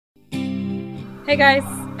Hey guys,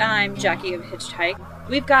 I'm Jacki of Hike.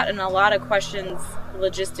 We've gotten a lot of questions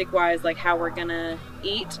logistic wise, like how we're gonna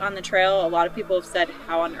eat on the trail. A lot of people have said,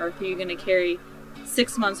 how on earth are you gonna carry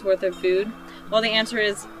 6 months worth of food? Well, the answer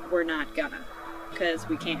is we're not gonna, because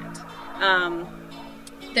we can't.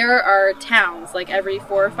 There are towns like every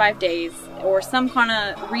 4 or 5 days or some kind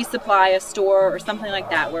of resupply, a store or something like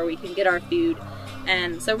that, where we can get our food.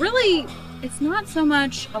 And so really it's not so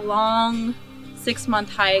much a long 6-month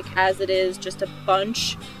hike as it is just a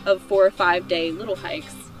bunch of 4 or 5 day little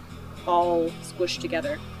hikes all squished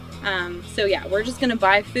together. So yeah, we're just gonna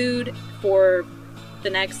buy food for the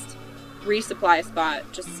next resupply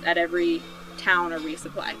spot just at every town or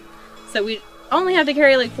resupply. So we only have to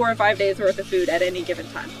carry like 4 or 5 days worth of food at any given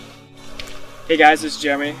time. Hey guys, it's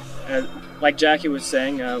Jeremy. Like Jacki was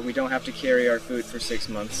saying, we don't have to carry our food for 6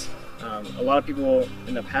 months. A lot of people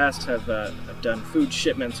in the past have done food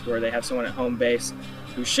shipments where they have someone at home base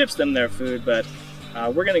who ships them their food, but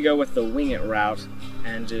we're going to go with the wing it route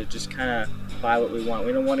and just kind of buy what we want.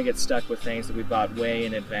 We don't want to get stuck with things that we bought way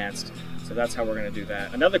in advance, so that's how we're going to do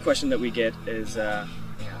that. Another question that we get is, are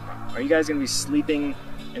you guys going to be sleeping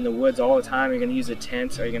in the woods all the time? Are you going to use a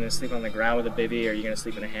tent? Are you going to sleep on the ground with a bivvy? Are you going to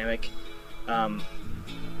sleep in a hammock?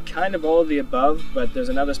 Kind of all of the above, but there's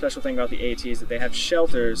another special thing about the ATs, that they have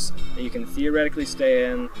shelters that you can theoretically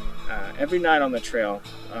stay in every night on the trail.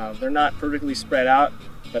 They're not perfectly spread out,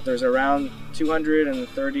 but there's around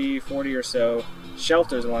 230, 40 or so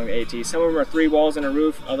shelters along the AT. Some of them are 3 walls and a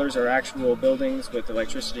roof, others are actual buildings with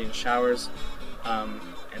electricity and showers.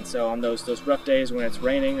 And so on those rough days when it's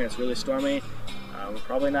raining and it's really stormy, we're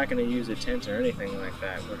probably not going to use a tent or anything like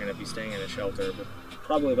that. We're going to be staying in a shelter with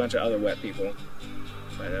probably a bunch of other wet people.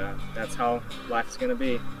 But that's how life is going to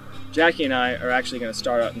be. Jacki and I are actually going to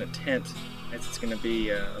start out in a tent. It's going to be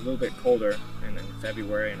a little bit colder in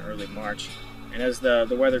February and early March. And as the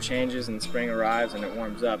weather changes and spring arrives and it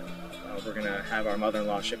warms up, we're going to have our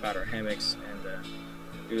mother-in-law ship out our hammocks and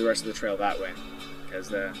do the rest of the trail that way.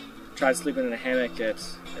 Because tried sleeping in a hammock at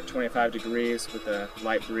 25 degrees with a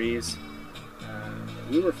light breeze.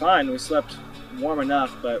 We were fine. We slept warm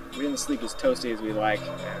enough, but we didn't sleep as toasty as we like,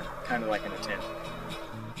 kind of like in a tent.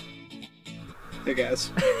 Hey guys,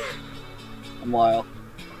 I'm Lyle.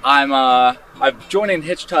 I've joined in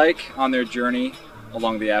Hike on their journey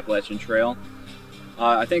along the Appalachian Trail.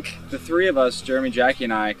 I think the 3 of us, Jeremy, Jacki,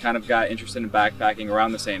 and I, kind of got interested in backpacking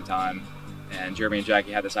around the same time. And Jeremy and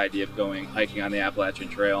Jacki had this idea of going hiking on the Appalachian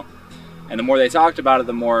Trail. And the more they talked about it,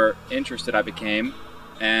 the more interested I became.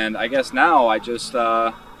 And I guess now I just,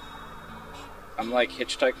 I'm like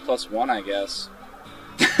Hitchhike +1, I guess.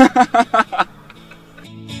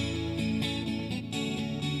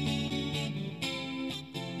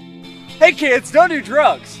 Hey kids, don't do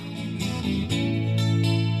drugs!